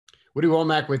Woody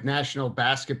Wommack with National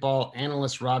Basketball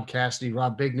Analyst Rob Cassidy.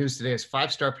 Rob, big news today is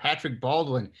five-star Patrick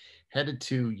Baldwin headed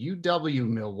to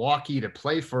UW-Milwaukee to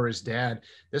play for his dad.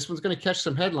 This one's going to catch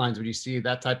some headlines when you see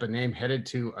that type of name headed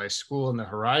to a school in the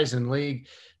Horizon League.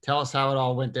 Tell us how it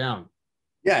all went down.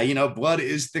 Yeah, blood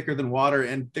is thicker than water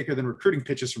and thicker than recruiting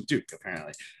pitches from Duke,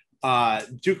 apparently.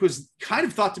 Duke was kind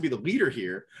of thought to be the leader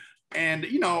here. And,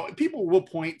 people will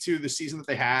point to the season that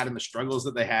they had and the struggles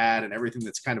that they had and everything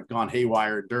that's kind of gone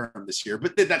haywire in Durham this year.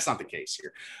 But that's not the case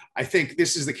here. I think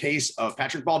this is the case of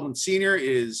Patrick Baldwin Sr.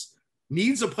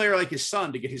 needs a player like his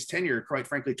son to get his tenure, quite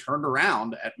frankly, turned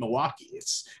around at Milwaukee.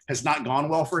 Has not gone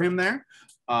well for him there.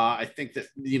 I think that,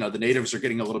 the natives are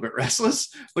getting a little bit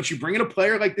restless, but you bring in a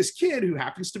player like this kid who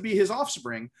happens to be his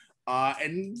offspring.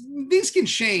 And things can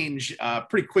change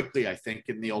pretty quickly, I think,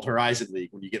 in the old Horizon League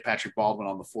when you get Patrick Baldwin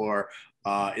on the floor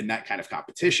in that kind of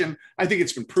competition. I think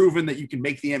it's been proven that you can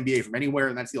make the NBA from anywhere,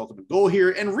 and that's the ultimate goal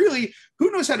here. And really,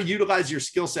 who knows how to utilize your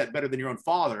skill set better than your own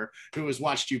father, who has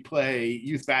watched you play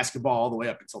youth basketball all the way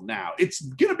up until now? It's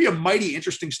going to be a mighty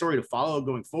interesting story to follow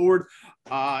going forward.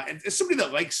 And as somebody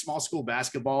that likes small school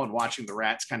basketball and watching the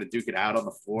Rats kind of duke it out on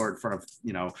the floor in front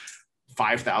of,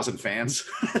 5,000 fans.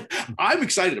 I'm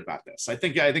excited about this. I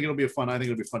think it'll be a fun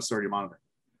story to monitor.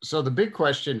 So the big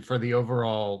question for the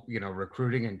overall,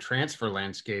 recruiting and transfer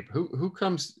landscape, who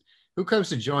comes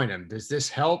to join him? Does this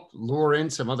help lure in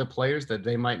some other players that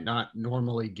they might not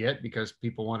normally get because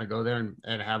people want to go there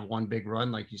and have one big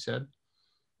run, like you said?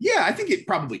 Yeah, I think it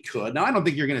probably could. Now, I don't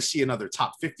think you're going to see another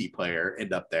top 50 player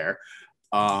end up there.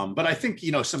 But I think,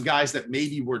 some guys that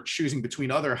maybe were choosing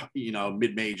between other,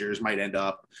 mid-majors might end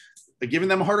up giving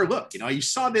them a harder look. You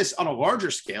saw this on a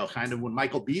larger scale kind of when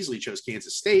Michael Beasley chose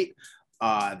Kansas State.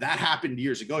 That happened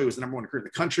years ago. He was the number one recruit in the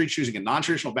country, choosing a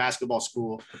non-traditional basketball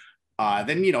school.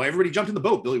 Then, everybody jumped in the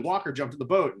boat. Billy Walker jumped in the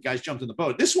boat, and guys jumped in the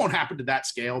boat. This won't happen to that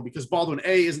scale because Baldwin,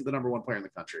 A, isn't the number one player in the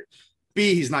country.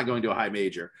 B, he's not going to a high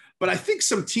major. But I think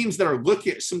some teams that are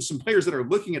looking at some players that are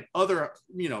looking at other,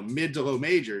 mid to low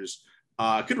majors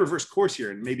could reverse course here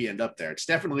and maybe end up there. It's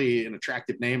definitely an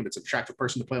attractive name, and it's an attractive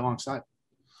person to play alongside.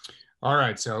 All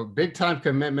right, so big time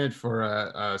commitment for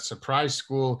a surprise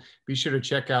school. Be sure to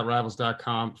check out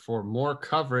Rivals.com for more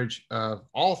coverage of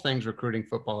all things recruiting,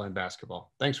 football, and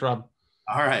basketball. Thanks, Rob.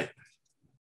 All right.